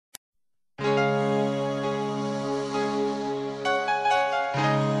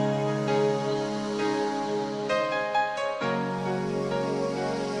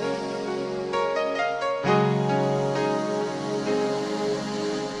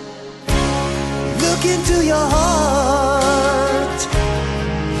Look into your heart,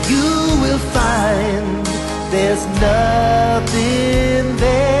 you will find there's nothing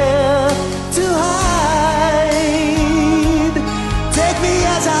there to hide. Take me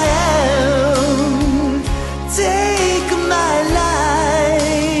as I am, take my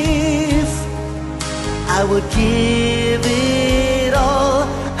life. I would give it all,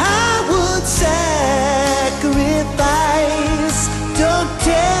 I would sacrifice. Don't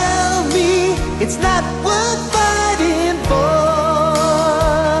tell me it's not worth fighting for.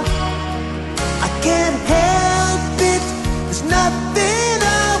 I can't help it, there's nothing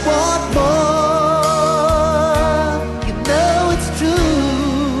I want more. You know it's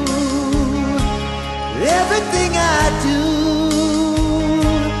true, everything I do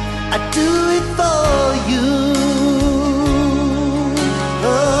it for you.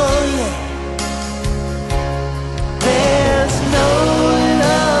 Oh yeah. There's no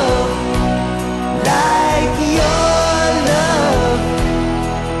love like your love,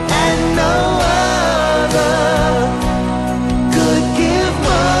 and no other could give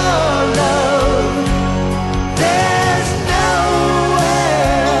more love. There's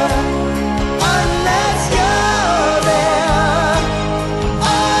nowhere unless you're there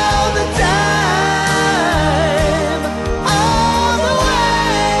all the time, all the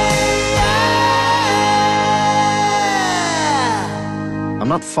way. I'm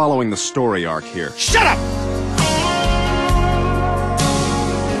not following the story arc here. Shut up!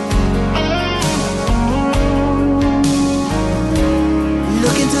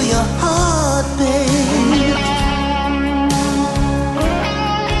 Look into your heart, babe.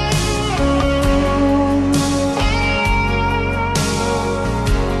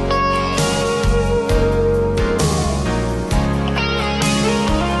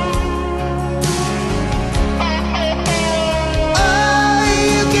 Oh,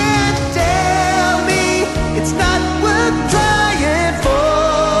 you can't tell me it's not worth trying for.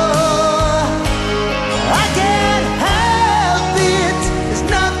 I can't help it, there's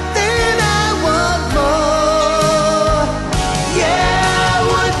nothing I want more. Yeah, I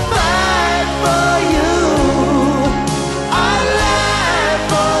would fight for you, I'd lie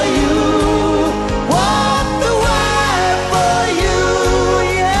for you, walk the wire for you,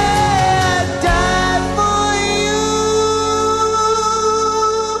 yeah, die for you.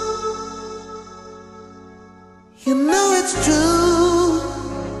 You know it's true,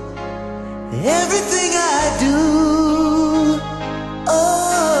 everything